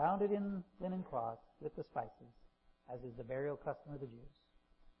and bound it in linen cloth with the spices, as is the burial custom of the Jews.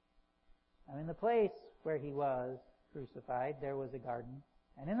 Now in the place where He was crucified, there was a garden,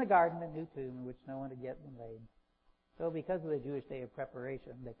 and in the garden a new tomb in which no one had yet been laid. So because of the Jewish day of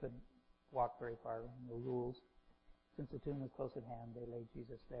preparation, they couldn't walk very far, no rules. Since the tomb was close at hand, they laid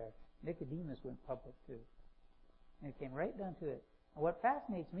Jesus there. Nicodemus went public too. And it came right down to it. And what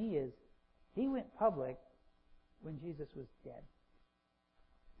fascinates me is, he went public when Jesus was dead.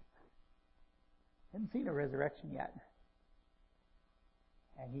 Hadn't seen a resurrection yet.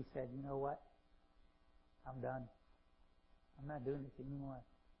 And he said, you know what? I'm done. I'm not doing this anymore.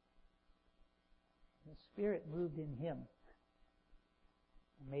 The Spirit moved in him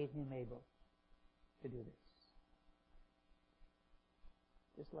and made him able to do this.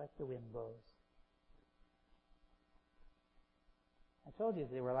 Just like the wind blows. I told you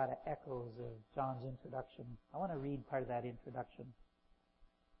there were a lot of echoes of John's introduction. I want to read part of that introduction.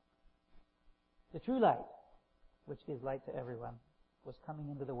 The true light, which gives light to everyone, was coming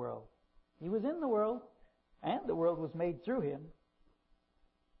into the world. He was in the world, and the world was made through him,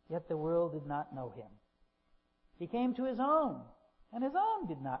 yet the world did not know him. He came to his own, and his own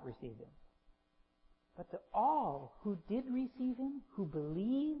did not receive him. But to all who did receive him, who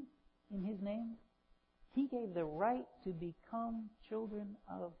believed in his name, he gave the right to become children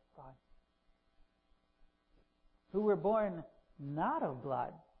of God, who were born not of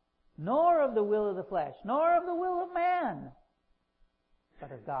blood, nor of the will of the flesh, nor of the will of man,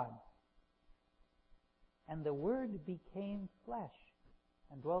 but of God. And the Word became flesh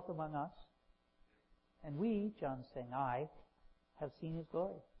and dwelt among us. And we, John's saying, I, have seen his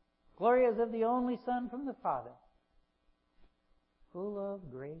glory. Glory as of the only Son from the Father, full of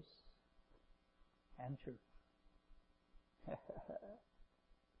grace and truth.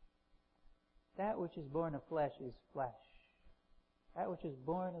 That which is born of flesh is flesh. That which is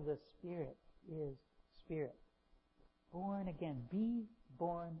born of the Spirit is spirit. Born again. Be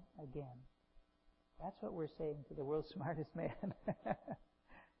born again. That's what we're saying to the world's smartest man.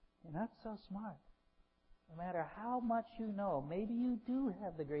 You're not so smart. No matter how much you know, maybe you do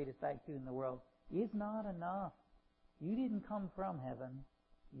have the greatest IQ in the world, it's not enough. You didn't come from heaven.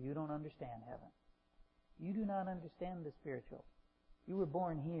 You don't understand heaven. You do not understand the spiritual. You were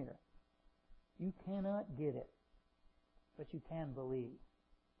born here. You cannot get it, but you can believe.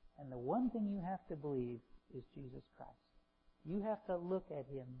 And the one thing you have to believe is Jesus Christ. You have to look at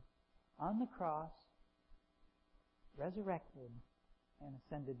him on the cross, resurrected, and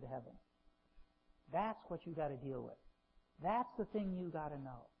ascended to heaven. That's what you got to deal with. That's the thing you got to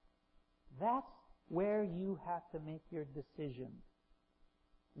know. That's where you have to make your decision.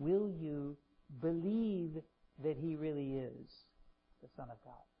 Will you believe that he really is the Son of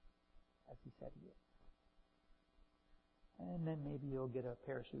God, as he said he is? And then maybe you'll get a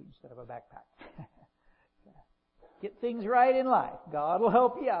parachute instead of a backpack. Get things right in life. God will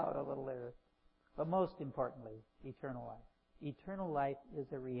help you out a little there. But most importantly, eternal life. Eternal life is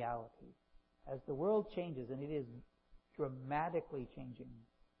a reality. As the world changes, and it is dramatically changing.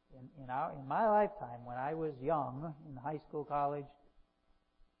 In my lifetime, when I was young, in high school, college,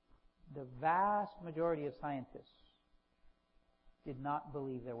 the vast majority of scientists did not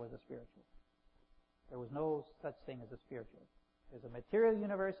believe there was a spiritual. There was no such thing as a spiritual. There's a material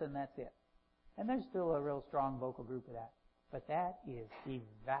universe, and that's it. And there's still a real strong vocal group of that. But that is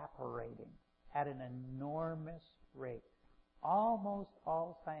evaporating at an enormous rate. Almost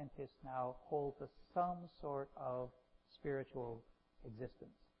all scientists now hold to some sort of spiritual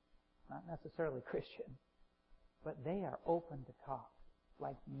existence. Not necessarily Christian, but they are open to talk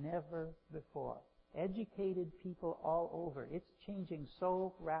like never before. Educated people all over. It's changing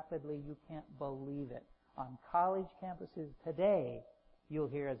so rapidly you can't believe it. On college campuses today, you'll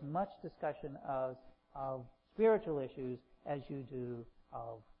hear as much discussion of spiritual issues as you do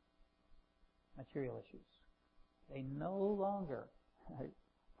of material issues. They no longer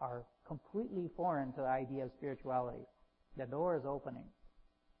are completely foreign to the idea of spirituality. The door is opening.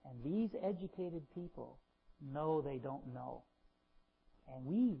 And these educated people know they don't know. And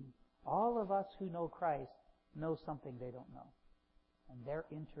we, all of us who know Christ, know something they don't know. And they're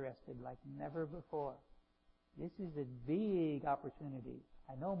interested like never before. This is a big opportunity.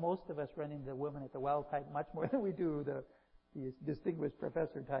 I know most of us run into the woman at the well type much more than we do the distinguished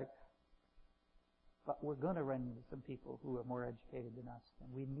professor type. But we're going to run into some people who are more educated than us.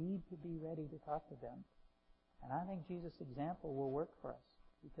 And we need to be ready to talk to them. And I think Jesus' example will work for us.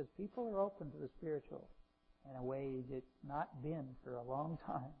 Because people are open to the spiritual in a way that's not been for a long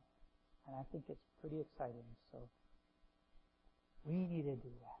time. And I think it's pretty exciting. So we need to do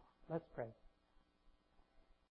that. Let's pray.